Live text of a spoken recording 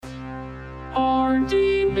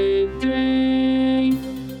Hardee Midday.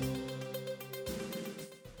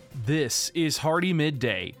 This is Hardee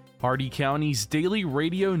Midday, Hardee County's daily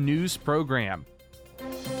radio news program.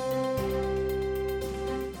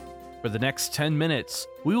 For the next 10 minutes,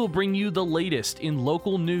 we will bring you the latest in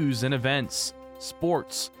local news and events,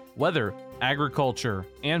 sports, weather, agriculture,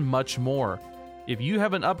 and much more. If you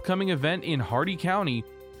have an upcoming event in Hardee County,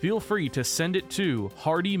 feel free to send it to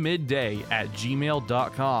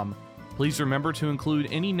hardeemidday@gmail.com. Please remember to include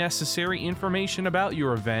any necessary information about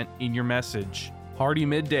your event in your message. Hardee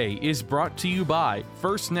Midday is brought to you by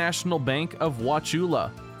First National Bank of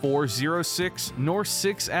Wauchula, 406 North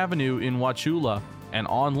 6th Avenue in Wauchula, and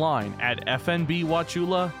online at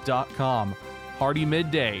fnbwauchula.com. Hardee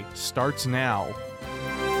Midday starts now.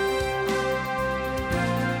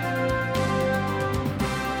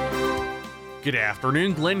 Good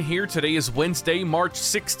afternoon, Glenn here. Today is Wednesday, March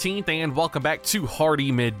 16th, and welcome back to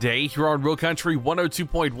Hardee Midday here on Real Country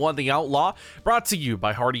 102.1 The Outlaw, brought to you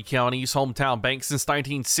by Hardee County's hometown bank since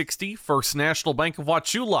 1960, First National Bank of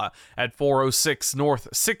Wauchula at 406 North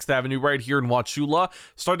 6th Avenue right here in Wauchula.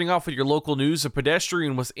 Starting off with your local news, a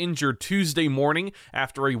pedestrian was injured Tuesday morning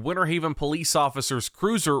after a Winter Haven police officer's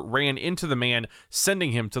cruiser ran into the man,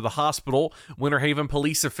 sending him to the hospital. Winter Haven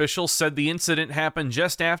police officials said the incident happened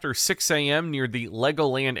just after 6 a.m. near the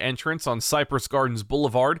Legoland entrance on Cypress Gardens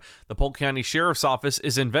Boulevard. The Polk County Sheriff's Office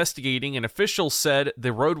is investigating, and officials said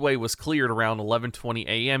the roadway was cleared around 11:20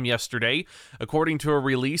 a.m. yesterday. According to a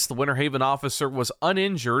release, the Winter Haven officer was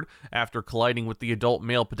uninjured after colliding with the adult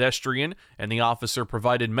male pedestrian, and the officer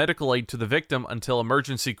provided medical aid to the victim until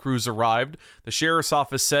emergency crews arrived. The Sheriff's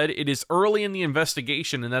Office said it is early in the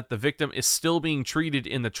investigation and that the victim is still being treated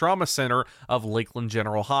in the trauma center of Lakeland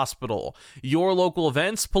General Hospital. Your local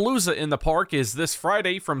events: Palooza in the Park is this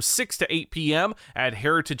Friday from 6 to 8 p.m. at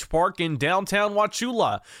Heritage Park in downtown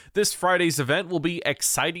Wauchula. This Friday's event will be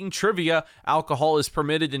exciting trivia. Alcohol is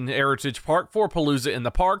permitted in Heritage Park for Palooza in the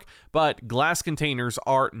Park, but glass containers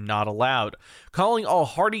are not allowed. Calling all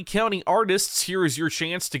Hardee County artists, here is your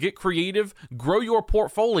chance to get creative, grow your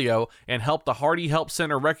portfolio, and help the Hardee Help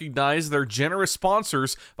Center recognize their generous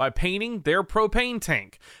sponsors by painting their propane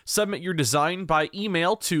tank. Submit your design by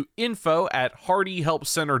email to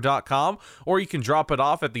info@hardeehelpcenter.com, or you can drop it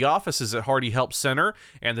off at the offices at Hardee Help Center,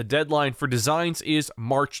 and the deadline for designs is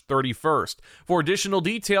March 31st. For additional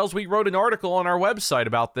details, we wrote an article on our website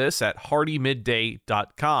about this at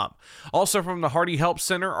hardeemidday.com. Also from the Hardee Help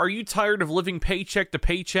Center, are you tired of living paycheck to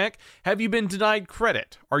paycheck? Have you been denied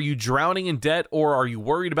credit? Are you drowning in debt, or are you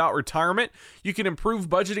worried about retirement? You can improve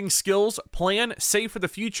budgeting skills, plan, save for the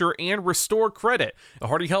future, and restore credit. The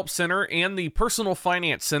Hardee Help Center and the Personal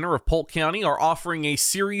Finance Center of Polk County are offering a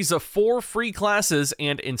series of 4 free classes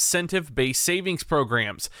and incentive-based savings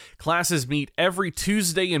programs. Classes meet every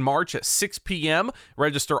Tuesday in March at 6 p.m.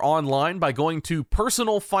 Register online by going to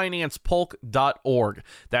personalfinancepolk.org.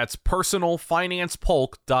 That's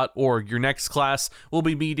personalfinancepolk.org. Your next class will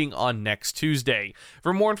be meeting on next Tuesday.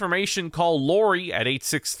 For more information, call Lori at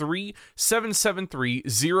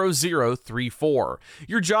 863-773-0034.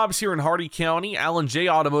 Your jobs here in Hardee County: Allen J.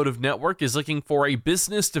 Automotive Network is looking for a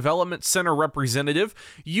Business Development Center representative.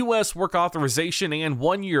 U.S. work authorization and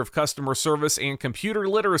 1 year of customer service and computer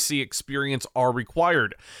literacy experience are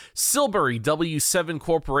required. Silbury W7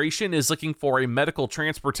 Corporation is looking for a medical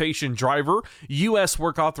transportation driver. U.S.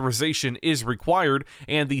 work authorization is required,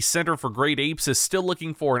 and the Center for Great Apes is still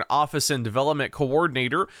looking for an office and development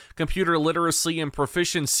coordinator. Computer literacy and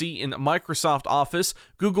proficiency in Microsoft Office,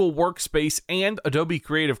 Google Workspace, and Adobe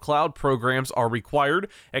Creative Cloud programs are required.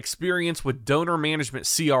 Experience with donor management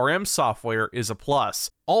CRM software is a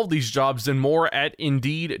plus. All these jobs and more at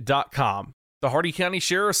Indeed.com. The Hardee County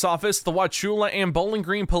Sheriff's Office, the Wauchula and Bowling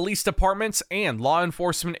Green Police Departments, and law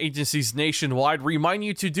enforcement agencies nationwide remind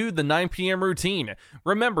you to do the 9 p.m. routine.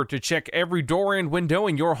 Remember to check every door and window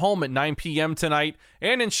in your home at 9 p.m. tonight,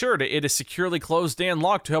 and ensure that it is securely closed and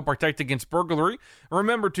locked to help protect against burglary.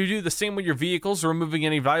 Remember to do the same with your vehicles, removing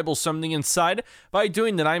any valuables from the inside. By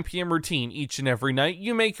doing the 9 p.m. routine each and every night,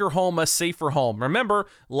 you make your home a safer home. Remember,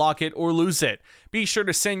 lock it or lose it. Be sure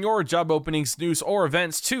to send your job openings, news, or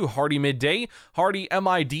events to Hardee Midday,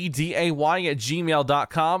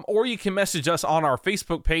 HardeeMidday@gmail.com, or you can message us on our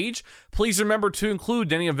Facebook page. Please remember to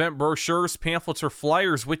include any event brochures, pamphlets, or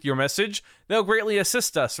flyers with your message. They'll greatly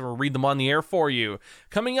assist us, and we'll read them on the air for you.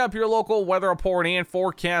 Coming up, your local weather report and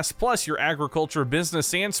forecast, plus your agriculture,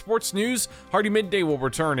 business, and sports news. Hardee Midday will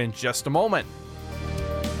return in just a moment.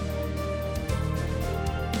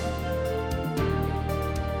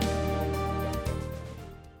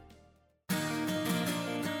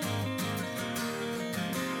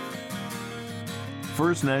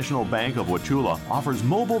 First National Bank of Wauchula offers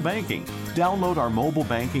mobile banking. Download our mobile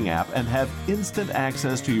banking app and have instant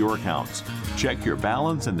access to your accounts. Check your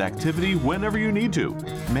balance and activity whenever you need to.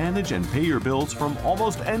 Manage and pay your bills from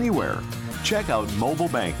almost anywhere. Check out mobile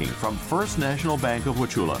banking from First National Bank of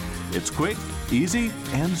Wauchula. It's quick, easy,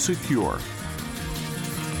 and secure.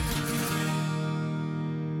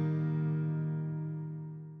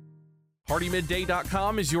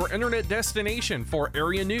 HardeeMidday.com is your internet destination for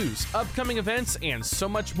area news, upcoming events, and so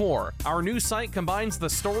much more. Our news site combines the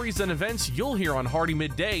stories and events you'll hear on Hardee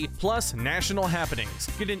Midday, plus national happenings.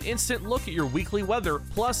 Get an instant look at your weekly weather,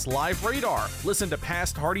 plus live radar. Listen to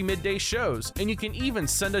past Hardee Midday shows, and you can even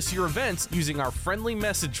send us your events using our friendly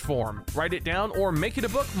message form. Write it down or make it a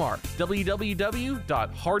bookmark.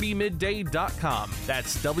 www.HardeeMidday.com.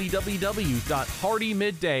 That's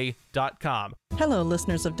www.HardeeMidday.com. Hello,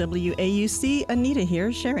 listeners of WAUC. Anita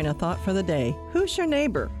here, sharing a thought for the day. Who's your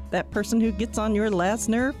neighbor? That person who gets on your last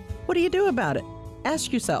nerve? What do you do about it?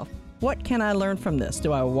 Ask yourself, what can I learn from this?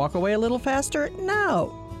 Do I walk away a little faster?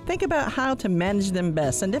 No. Think about how to manage them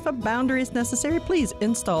best, and if a boundary is necessary, please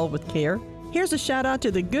install with care. Here's a shout out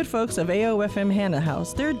to the good folks of AOFM Hannah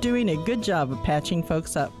House. They're doing a good job of patching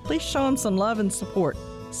folks up. Please show them some love and support.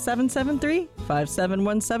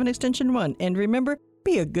 773-5717 extension 1. And remember,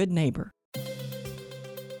 be a good neighbor.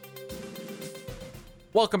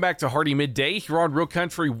 Welcome back to Hardee Midday here on Real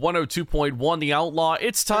Country 102.1 The Outlaw.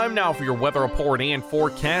 It's time now for your weather report and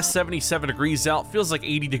forecast. 77 degrees out, feels like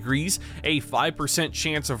 80 degrees. A 5%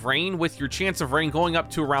 chance of rain, with your chance of rain going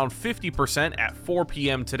up to around 50% at 4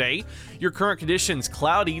 p.m. today. Your current conditions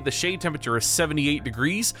cloudy. The shade temperature is 78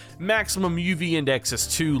 degrees. Maximum UV index is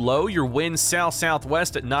too low. Your wind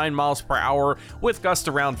south-southwest at 9 miles per hour with gusts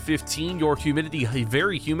around 15. Your humidity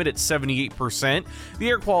very humid at 78%. The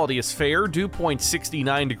air quality is fair. Dew point 69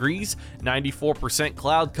 degrees, 94%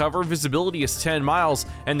 cloud cover, visibility is 10 miles,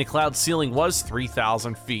 and the cloud ceiling was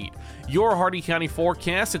 3,000 feet. Your Hardee County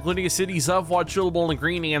forecast, including the cities of Wauchula, Bowling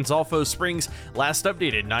Green, and Zolfo Springs, last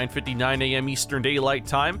updated 9:59 a.m. Eastern Daylight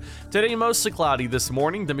Time. Today, mostly cloudy this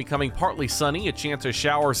morning, then becoming partly sunny, a chance of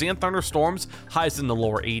showers and thunderstorms, highs in the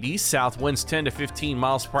lower 80s, south winds 10 to 15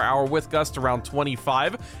 miles per hour with gusts around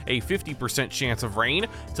 25, a 50% chance of rain.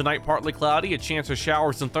 Tonight, partly cloudy, a chance of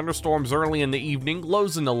showers and thunderstorms early in the evening,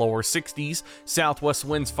 lows in the lower 60s, southwest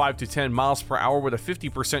winds 5 to 10 miles per hour with a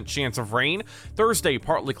 50% chance of rain. Thursday,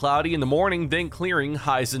 partly cloudy in the morning, then clearing,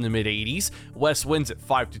 highs in the mid-80s, west winds at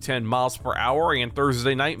 5 to 10 miles per hour, and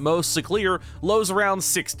Thursday night mostly clear, lows around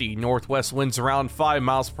 60, northwest winds around 5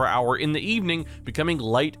 miles per hour in the evening, becoming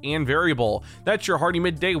light and variable. That's your Hardee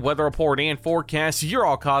Midday weather report and forecast. You're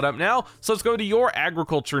all caught up now, so let's go to your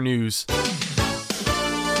agriculture news.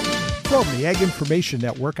 From the Ag Information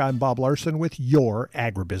Network, I'm Bob Larson with your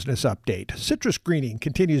Agribusiness Update. Citrus greening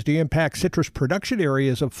continues to impact citrus production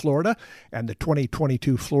areas of Florida, and the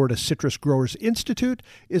 2022 Florida Citrus Growers Institute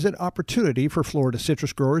is an opportunity for Florida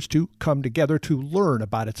citrus growers to come together to learn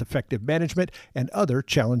about its effective management and other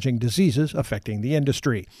challenging diseases affecting the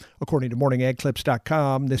industry. According to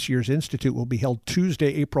MorningAgClips.com, this year's institute will be held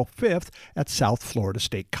Tuesday, April 5th at South Florida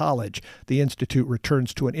State College. The institute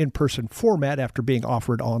returns to an in-person format after being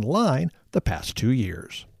offered online the past 2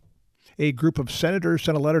 years. A group of senators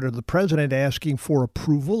sent a letter to the president asking for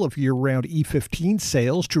approval of year-round E15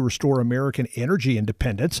 sales to restore American energy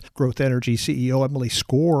independence. Growth Energy CEO Emily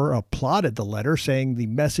Skor applauded the letter, saying the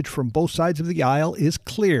message from both sides of the aisle is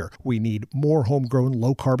clear. We need more homegrown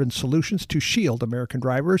low-carbon solutions to shield American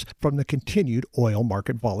drivers from the continued oil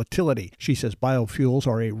market volatility. She says biofuels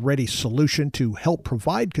are a ready solution to help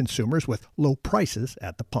provide consumers with low prices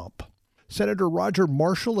at the pump. Senator Roger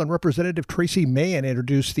Marshall and Representative Tracy Mahan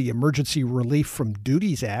introduced the Emergency Relief from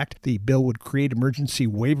Duties Act. The bill would create emergency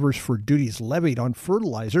waivers for duties levied on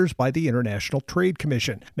fertilizers by the International Trade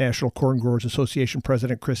Commission. National Corn Growers Association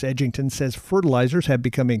President Chris Edgington says fertilizers have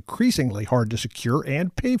become increasingly hard to secure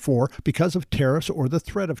and pay for because of tariffs or the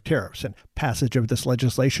threat of tariffs, and passage of this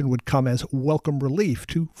legislation would come as welcome relief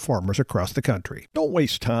to farmers across the country. Don't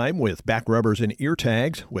waste time with back rubbers and ear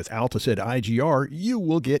tags. With Alticid IGR, you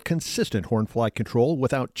will get consistent hornfly control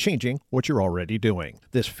without changing what you're already doing.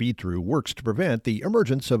 This feed-through works to prevent the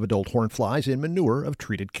emergence of adult hornflies in manure of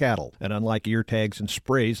treated cattle. And unlike ear tags and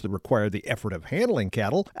sprays that require the effort of handling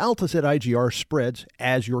cattle, Alticid IGR spreads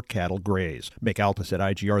as your cattle graze. Make Alticid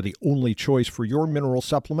IGR the only choice for your mineral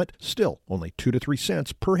supplement, still only 2 to 3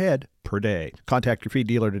 cents per head per day. Contact your feed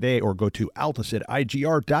dealer today or go to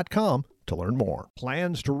AlticidIGR.com to learn more.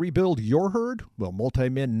 Plans to rebuild your herd? Well,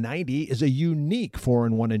 Multimin 90 is a unique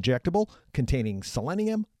 4-in-1 injectable containing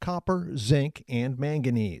selenium, copper, zinc, and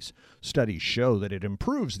manganese. Studies show that it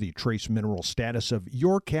improves the trace mineral status of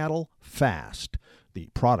your cattle fast. The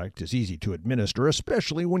product is easy to administer,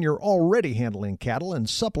 especially when you're already handling cattle, and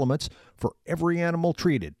supplements for every animal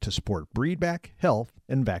treated to support breedback, health,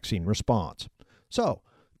 and vaccine response. So,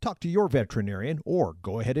 talk to your veterinarian or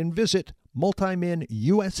go ahead and visit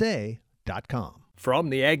multiminusa.com.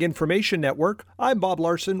 From the Ag Information Network, I'm Bob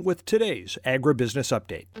Larson with today's Agribusiness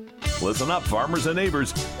Update. Listen up, farmers and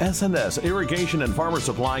neighbors. S&S Irrigation and Farmer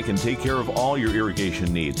Supply can take care of all your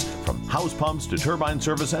irrigation needs, from house pumps to turbine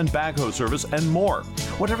service and backhoe service and more.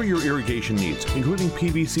 Whatever your irrigation needs, including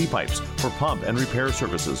PVC pipes for pump and repair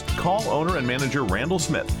services, call owner and manager Randall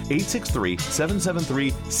Smith,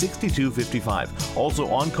 863-773-6255. Also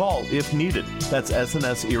on call if needed. That's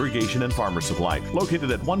S&S Irrigation and Farmer Supply,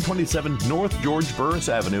 located at 127 North George Burris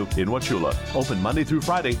Avenue in Wauchula. Open Monday through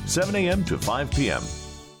Friday, 7 a.m. to 5 p.m.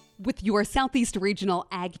 With your Southeast Regional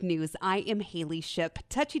Ag News, I am Haley Shipp.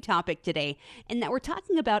 Touchy topic today, and that we're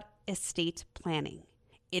talking about estate planning.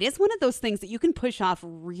 It is one of those things that you can push off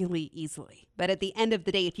really easily. But at the end of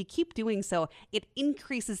the day, if you keep doing so, it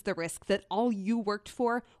increases the risk that all you worked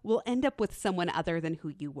for will end up with someone other than who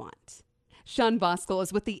you want. Sean Boskel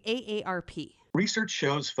is with the AARP. Research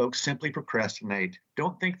shows folks simply procrastinate,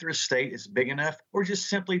 don't think their estate is big enough, or just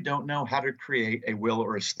simply don't know how to create a will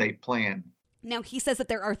or estate plan. Now, he says that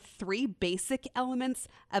there are 3 basic elements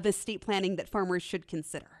of estate planning that farmers should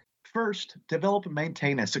consider. First, develop and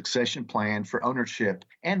maintain a succession plan for ownership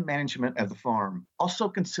and management of the farm. Also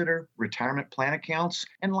consider retirement plan accounts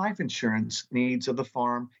and life insurance needs of the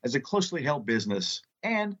farm as a closely held business.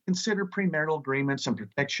 And consider premarital agreements and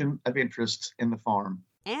protection of interests in the farm.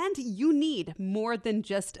 And you need more than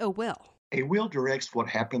just a will. A will directs what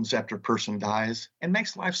happens after a person dies and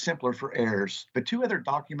makes life simpler for heirs. But 2 other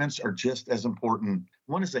documents are just as important.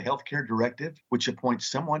 One is a healthcare directive, which appoints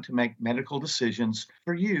someone to make medical decisions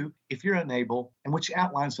for you if you're unable, and which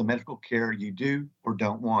outlines the medical care you do or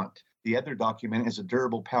don't want. The other document is a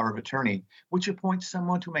durable power of attorney, which appoints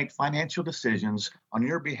someone to make financial decisions on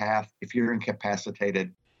your behalf if you're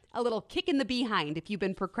incapacitated. A little kick in the behind if you've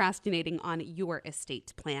been procrastinating on your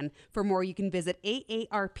estate plan. For more, you can visit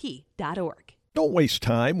aarp.org. Don't waste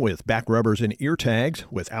time with back rubbers and ear tags.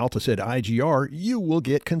 With Alticid IGR, you will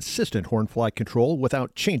get consistent hornfly control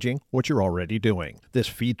without changing what you're already doing. This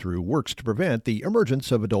feed-through works to prevent the emergence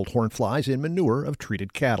of adult hornflies in manure of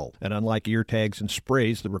treated cattle. And unlike ear tags and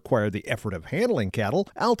sprays that require the effort of handling cattle,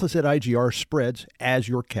 Alticid IGR spreads as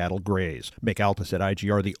your cattle graze. Make Alticid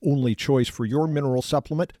IGR the only choice for your mineral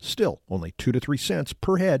supplement, still only 2 to 3 cents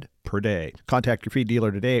per head per day. Contact your feed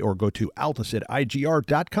dealer today or go to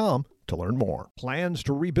AlticidIGR.com to learn more. Plans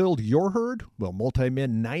to rebuild your herd? Well,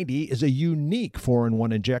 Multimin 90 is a unique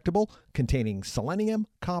 4-in-1 injectable containing selenium,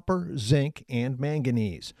 copper, zinc, and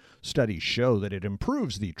manganese. Studies show that it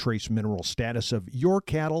improves the trace mineral status of your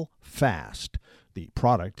cattle fast. The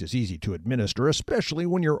product is easy to administer, especially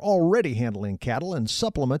when you're already handling cattle, and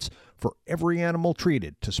supplements for every animal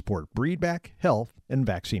treated to support breedback, health, and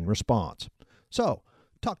vaccine response. So,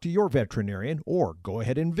 talk to your veterinarian or go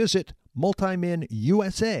ahead and visit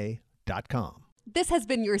multiminusa.com. This has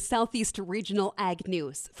been your Southeast Regional Ag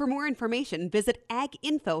News. For more information, visit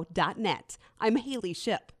aginfo.net. I'm Haley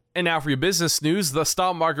Shipp. And now for your business news, the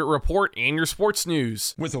stock market report, and your sports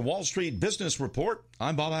news. With the Wall Street Business Report,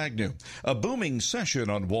 I'm Bob Agnew. A booming session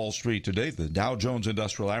on Wall Street today. The Dow Jones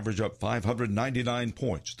Industrial Average up 599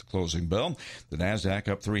 points at the closing bell. The Nasdaq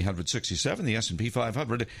up 367. The S&P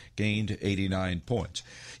 500 gained 89 points.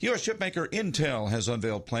 U.S. chipmaker Intel has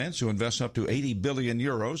unveiled plans to invest up to 80 billion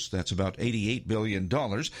euros. That's about $88 billion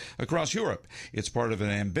across Europe. It's part of an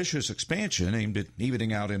ambitious expansion aimed at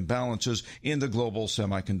evening out imbalances in the global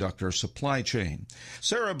semiconductor supply chain.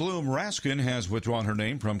 Sarah Bloom Raskin has withdrawn her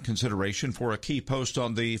name from consideration for a key post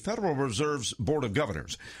on the Federal Reserve's Board of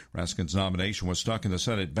Governors. Raskin's nomination was stuck in the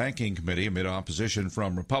Senate Banking Committee amid opposition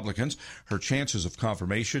from Republicans. Her chances of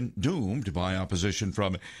confirmation doomed by opposition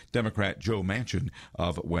from Democrat Joe Manchin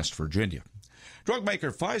of West Virginia. Drug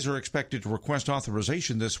maker Pfizer expected to request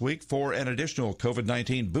authorization this week for an additional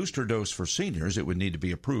COVID-19 booster dose for seniors. It would need to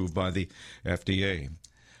be approved by the FDA.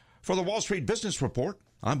 For the Wall Street Business Report,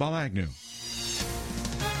 I'm Bob Agnew.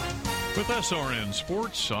 With SRN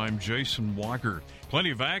Sports, I'm Jason Walker.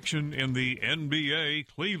 Plenty of action in the NBA.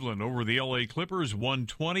 Cleveland over the LA Clippers,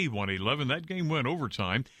 120-111. That game went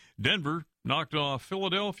overtime. Denver knocked off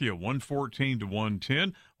Philadelphia,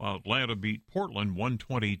 114-110, while Atlanta beat Portland,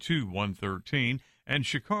 122-113. And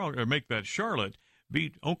Charlotte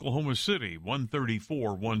beat Oklahoma City,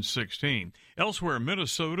 134-116. Elsewhere,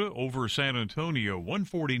 Minnesota over San Antonio,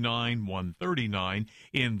 149-139.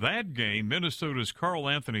 In that game, Minnesota's Karl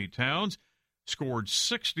Anthony Towns scored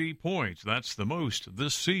 60 points. That's the most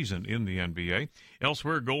this season in the NBA.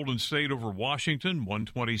 Elsewhere, Golden State over Washington,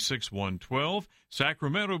 126-112.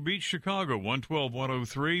 Sacramento beat Chicago,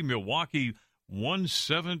 112-103. Milwaukee,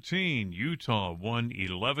 117. Utah,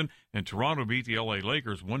 111. And Toronto beat the LA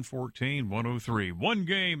Lakers, 114-103. One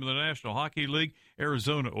game in the National Hockey League,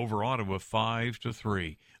 Arizona over Ottawa,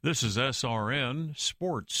 5-3. This is SRN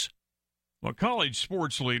Sports. Well, college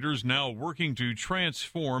sports leaders now working to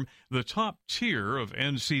transform the top tier of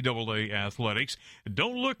NCAA athletics.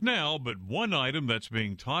 Don't look now, but one item that's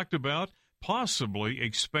being talked about, possibly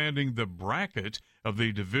expanding the bracket of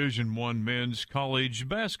the Division I men's college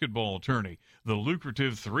basketball tourney, the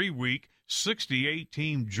lucrative 3-week,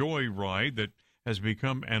 68-team joyride that has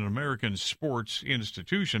become an American sports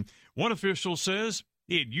institution. One official says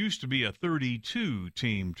it used to be a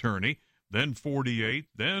 32-team tourney, then 48,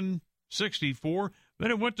 then 64,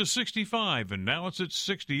 then it went to 65, and now it's at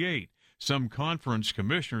 68. Some conference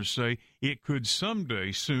commissioners say it could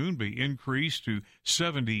someday soon be increased to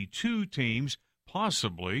 72 teams,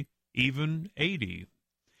 possibly even 80.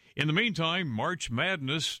 In the meantime, March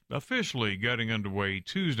Madness officially getting underway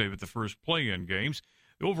Tuesday with the first play-in games.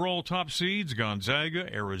 The overall top seeds,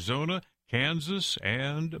 Gonzaga, Arizona, Kansas,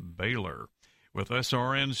 and Baylor. With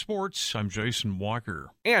SRN Sports, I'm Jason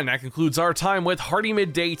Walker. And that concludes our time with Hardee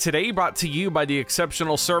Midday today, brought to you by the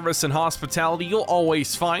exceptional service and hospitality you'll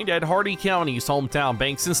always find at Hardee County's hometown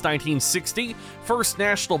bank since 1960, First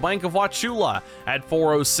National Bank of Wauchula at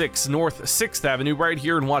 406 North 6th Avenue right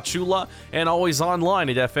here in Wauchula, and always online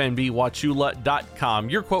at fnbwauchula.com.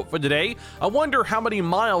 Your quote for today: I wonder how many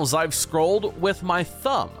miles I've scrolled with my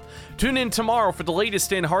thumb. Tune in tomorrow for the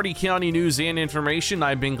latest in Hardee County news and information.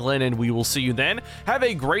 I've been Glenn, and we will see you then. Have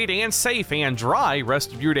a great and safe and dry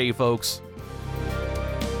rest of your day, folks.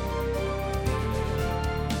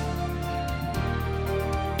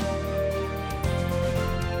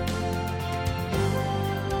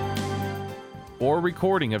 For a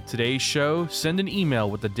recording of today's show, send an email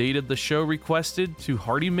with the date of the show requested to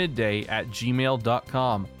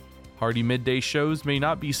hardeemidday@gmail.com. Hardee Midday shows may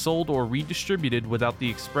not be sold or redistributed without the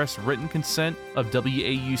express written consent of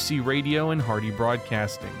WAUC Radio and Hardee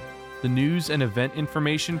Broadcasting. The news and event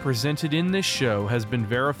information presented in this show has been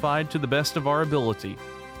verified to the best of our ability.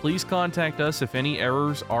 Please contact us if any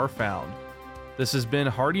errors are found. This has been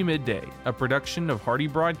Hardee Midday, a production of Hardee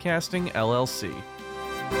Broadcasting, LLC.